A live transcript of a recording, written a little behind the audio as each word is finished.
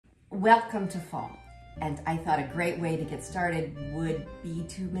Welcome to fall, and I thought a great way to get started would be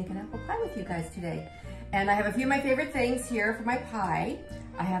to make an apple pie with you guys today. And I have a few of my favorite things here for my pie.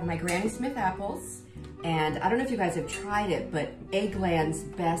 I have my Granny Smith apples, and I don't know if you guys have tried it, but Eggland's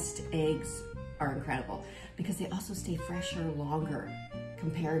best eggs are incredible because they also stay fresher longer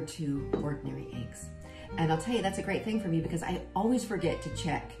compared to ordinary eggs. And I'll tell you, that's a great thing for me because I always forget to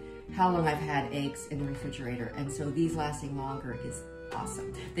check how long I've had eggs in the refrigerator, and so these lasting longer is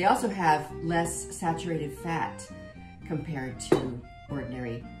awesome. They also have less saturated fat compared to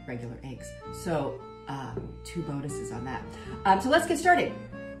ordinary regular eggs. So two bonuses on that. So let's get started.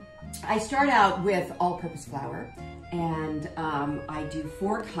 I start out with all-purpose flour, and I do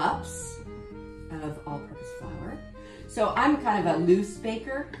 4 cups of all-purpose flour. So I'm kind of a loose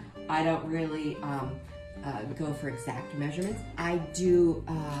baker. I don't really go for exact measurements. I do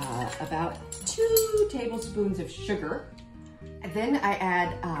about 2 tablespoons of sugar. And then I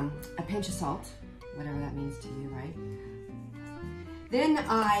add a pinch of salt, whatever that means to you, right? Then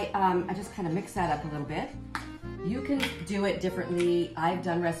I just kind of mix that up a little bit. You can do it differently. I've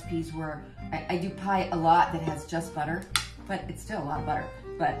done recipes where I do pie a lot that has just butter, but it's still a lot of butter.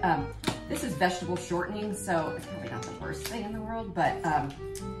 But this is vegetable shortening, so it's probably not the worst thing in the world, but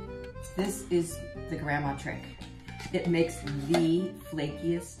this is the grandma trick. It makes the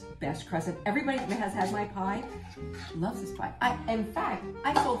flakiest, best crust. And everybody that has had my pie loves this pie. In fact,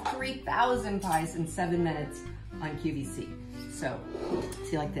 I sold 3,000 pies in 7 minutes on QVC. So,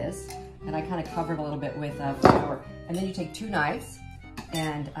 see, like this. And I kind of covered a little bit with flour. And then you take 2 knives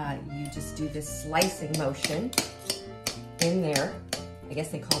and you just do this slicing motion in there. I guess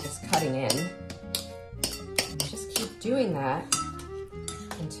they call this cutting in. And you just keep doing that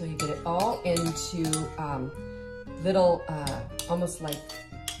until you get it all into little, almost like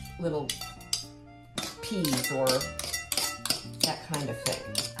little peas or that kind of thing.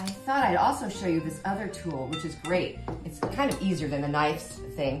 I thought I'd also show you this other tool, which is great. It's kind of easier than the knife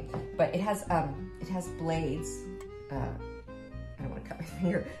thing, but it has blades. I don't want to cut my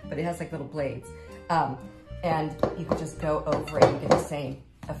finger, but it has like little blades. And you can just go over it and get the same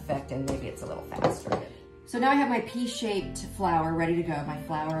effect, and maybe it's a little faster. So now I have my pea-shaped flour ready to go, my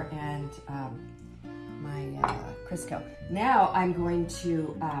flour and my Crisco. Now I'm going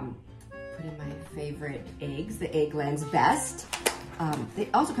to put in my favorite eggs, the Eggland's Best. They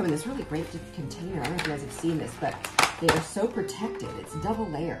also come in this really great container. I don't know if you guys have seen this, but they are so protected. It's double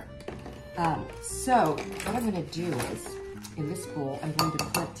layer. So what I'm gonna do is, in this bowl, I'm going to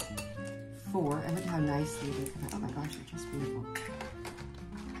put 4, and look how nicely they come out. Oh my gosh, they're just beautiful.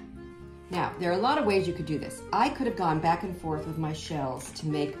 Now, there are a lot of ways you could do this. I could have gone back and forth with my shells to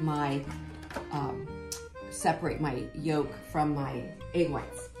make my, separate my yolk from my egg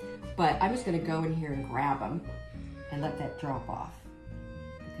whites. But I'm just gonna go in here and grab them and let that drop off,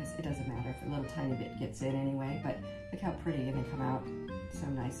 because it doesn't matter if a little tiny bit gets in anyway, but look how pretty, and they come out so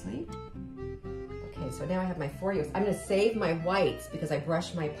nicely. Okay, so now I have my 4 yolks. I'm gonna save my whites because I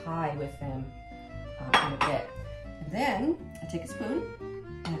brush my pie with them in a bit. And then I take a spoon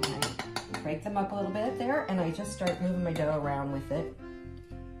and I break them up a little bit there, and I just start moving my dough around with it.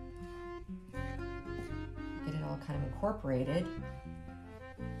 Get it all kind of incorporated.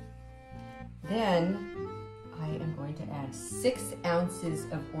 Then I am going to add 6 ounces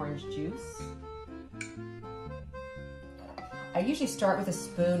of orange juice. I usually start with a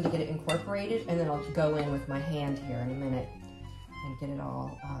spoon to get it incorporated, and then I'll go in with my hand here in a minute and get it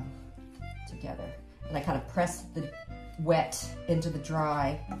all together. And I kind of press the wet into the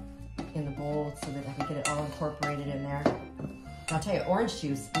dry in the bowl so that I can get it all incorporated in there. And I'll tell you, orange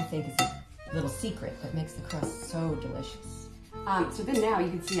juice, I think, is a little secret that makes the crust so delicious. So then now you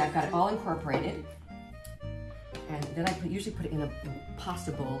can see I've got it all incorporated. And then I usually put it in a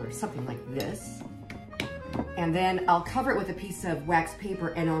pasta bowl or something like this. And then I'll cover it with a piece of wax paper,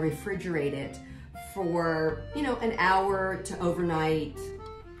 and I'll refrigerate it for, you know, an hour to overnight,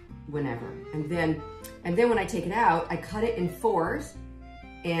 whenever. And then when I take it out, I cut it in 4s,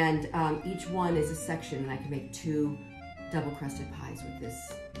 and each one is a section, and I can make 2 double crusted pies with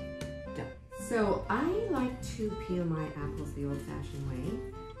this dough. So I like to peel my apples the old-fashioned way,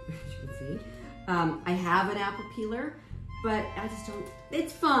 as you can see. I have an apple peeler, but I just don't,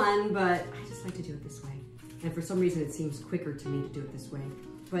 it's fun, but I just like to do it this way. And for some reason it seems quicker to me to do it this way.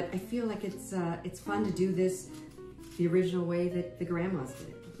 But I feel like it's fun to do this the original way that the grandmas did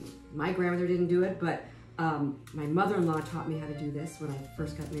it. My grandmother didn't do it, but my mother-in-law taught me how to do this when I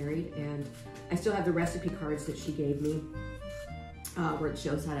first got married, and I still have the recipe cards that she gave me, where it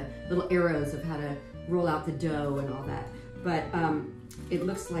shows how to, little arrows of how to roll out the dough and all that. But it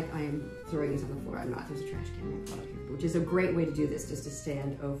looks like I am throwing these on the floor. I'm not. There's a trash can right up here, which is a great way to do this, just to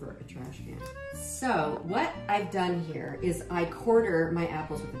stand over a trash can. So what I've done here is I quarter my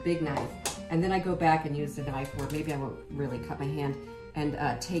apples with a big knife, and then I go back and use the knife, or maybe I won't really cut my hand, and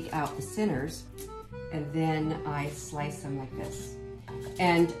take out the centers, and then I slice them like this.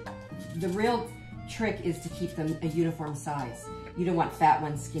 And the real trick is to keep them a uniform size. You don't want fat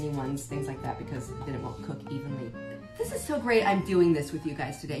ones, skinny ones, things like that, because then it won't cook evenly. This is so great I'm doing this with you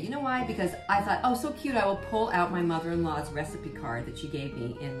guys today. You know why? Because I thought, oh, so cute, I will pull out my mother-in-law's recipe card that she gave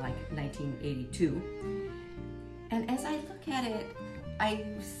me in like 1982. And as I look at it, I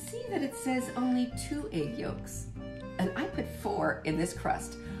see that it says only 2 egg yolks. And I put 4 in this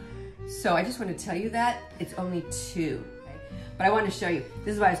crust. So I just want to tell you that it's only 2. But I want to show you,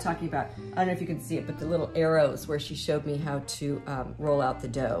 this is what I was talking about. I don't know if you can see it, but the little arrows where she showed me how to roll out the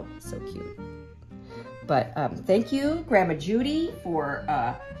dough. So cute. But thank you, Grandma Judy, for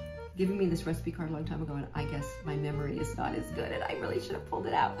giving me this recipe card a long time ago, and I guess my memory is not as good, and I really should have pulled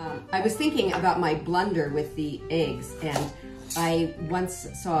it out. I was thinking about my blunder with the eggs, and I once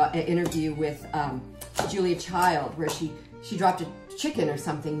saw an interview with Julia Child where she dropped a chicken or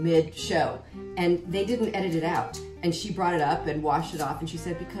something mid-show, and they didn't edit it out. And she brought it up and washed it off, and she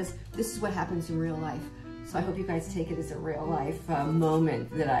said, because this is what happens in real life. So I hope you guys take it as a real life moment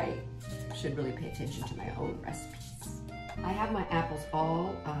that I should really pay attention to my own recipes. I have my apples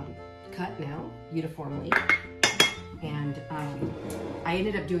all cut now, uniformly. And I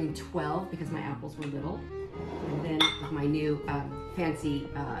ended up doing 12 because my apples were little. And then with my new fancy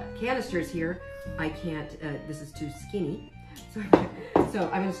canisters here, I can't, this is too skinny. So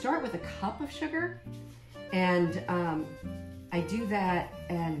I'm gonna start with a cup of sugar, and I do that,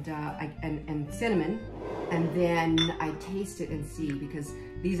 and cinnamon, and then I taste it and see, because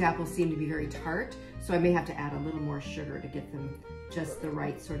these apples seem to be very tart, so I may have to add a little more sugar to get them just the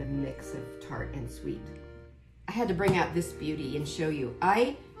right sort of mix of tart and sweet. I had to bring out this beauty and show you.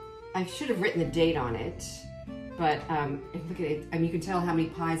 I should have written the date on it, but look at it. I mean, you can tell how many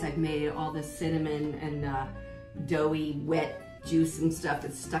pies I've made, all the cinnamon and doughy, wet juice and stuff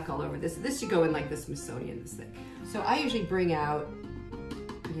that's stuck all over this. This should go in like the Smithsonian, this thing. So I usually bring out,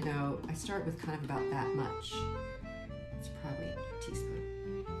 you know, I start with kind of about that much. It's probably a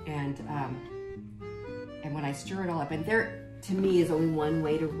teaspoon. And when I stir it all up, and there, to me, is only one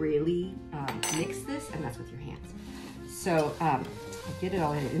way to really mix this, and that's with your hands. So I get it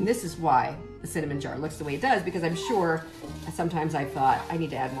all in, and this is why the cinnamon jar looks the way it does, because I'm sure sometimes I've thought I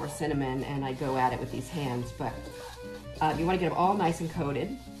need to add more cinnamon, and I go at it with these hands, but you want to get them all nice and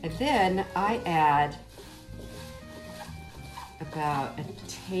coated. And then I add about a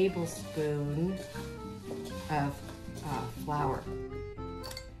tablespoon of flour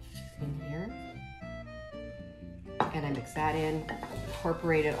in here. And I mix that in,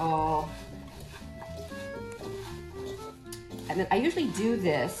 incorporate it all. And then I usually do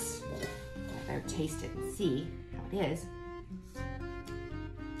this, I better taste it and see how it is.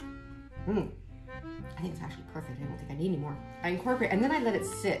 I think it's actually perfect. I don't think I need any more. I incorporate, and then I let it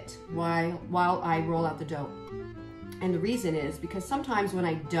sit while I roll out the dough. And the reason is because sometimes when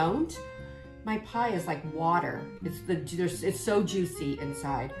I don't, my pie is like water. It's so juicy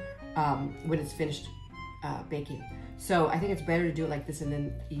inside when it's finished baking. So I think it's better to do it like this, and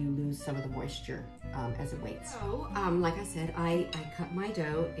then you lose some of the moisture as it waits. So, like I said, I cut my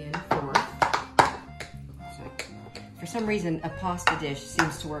dough in 4. So, for some reason, a pasta dish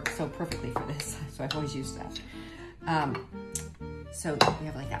seems to work so perfectly for this, so I've always used that. So we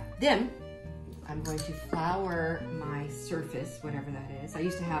have like that. Then I'm going to flour my surface, whatever that is. I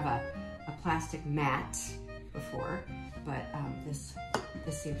used to have a plastic mat before, but this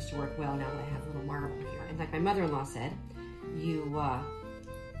seems to work well now that I have a little marble here. And like my mother-in-law said, you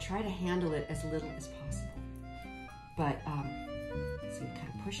try to handle it as little as possible. But so you kind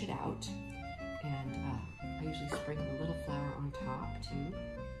of push it out, and I usually sprinkle a little flour on top too,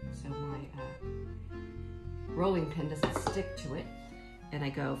 so my rolling pin doesn't stick to it. And I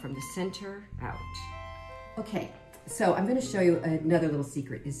go from the center out. Okay, so I'm gonna show you another little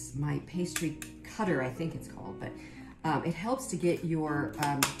secret. Is my pastry cutter, I think it's called, but it helps to get your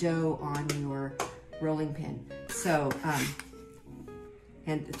dough on your rolling pin. So,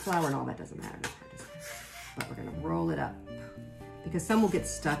 and the flour and all that doesn't matter, but we're gonna roll it up, because some will get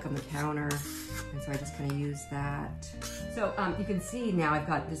stuck on the counter, and so I just kind of use that. So you can see now I've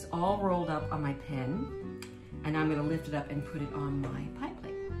got this all rolled up on my pin, and I'm gonna lift it up and put it on my pie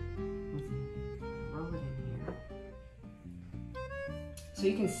plate. Roll it in here. So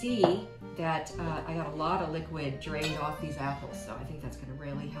you can see that I got a lot of liquid drained off these apples, so I think that's gonna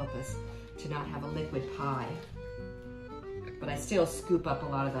really help us to not have a liquid pie. but I still scoop up a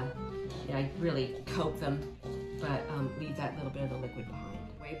lot of the, I really coat them, but leave that little bit of the liquid behind.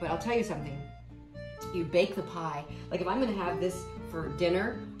 But I'll tell you something, you bake the pie, like if I'm gonna have this for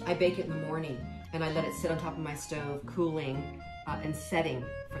dinner, I bake it in the morning and I let it sit on top of my stove, cooling and setting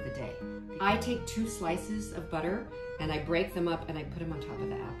for the day. I take 2 slices of butter and I break them up and I put them on top of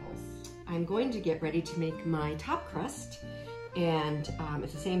the apples. I'm going to get ready to make my top crust, and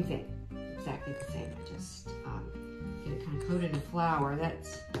it's the same thing, exactly the same. I just get it kind of coated in flour.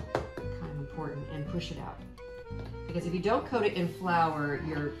 That's kind of important, and push it out. Because if you don't coat it in flour,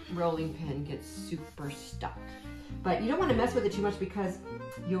 your rolling pin gets super stuck. But you don't want to mess with it too much because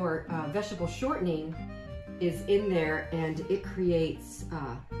your vegetable shortening is in there and it creates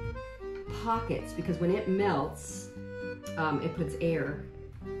pockets, because when it melts, it puts air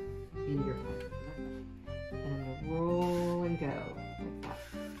in your pot. And I'm going to roll and go like that.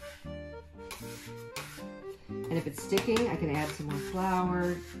 And if it's sticking, I can add some more flour.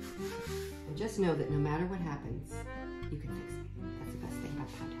 And just know that no matter what happens, you can fix it. That's the best thing about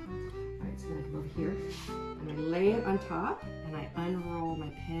pie dough. All right, so then I come over here and I lay it on top and I unroll my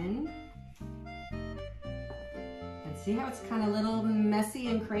pin. And see how it's kind of a little messy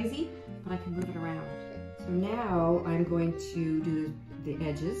and crazy, but I can move it around. So now I'm going to do the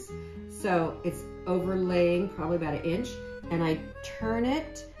edges. So it's overlaying probably about 1 inch, and I turn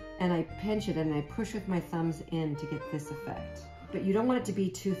it and I pinch it and I push with my thumbs in to get this effect. But you don't want it to be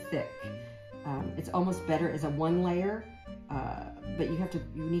too thick. It's almost better as a 1 layer, but you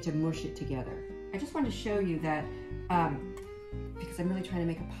need to mush it together. I just wanted to show you that, because I'm really trying to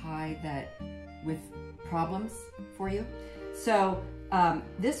make a pie that with problems for you. So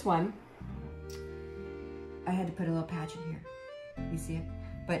this one, I had to put a little patch in here. You see it?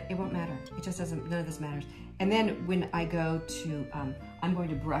 But it won't matter. It just doesn't, none of this matters. And then when I go to, I'm going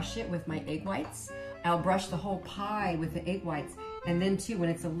to brush it with my egg whites. I'll brush the whole pie with the egg whites. And then too, when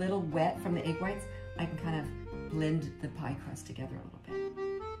it's a little wet from the egg whites, I can kind of blend the pie crust together a little bit.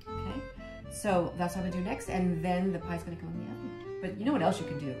 Okay? So that's what I'm gonna do next, and then the pie's gonna go in the oven. But you know what else you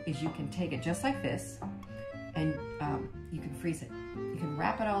can do, is you can take it just like this, and you can freeze it. You can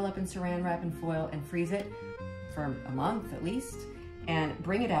wrap it all up in saran wrap and foil and freeze it for a month at least, and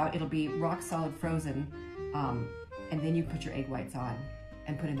bring it out. It'll be rock solid frozen, and then you put your egg whites on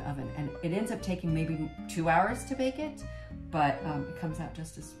and put it in the oven. And it ends up taking maybe 2 hours to bake it, but it comes out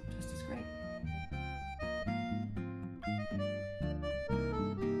just as great.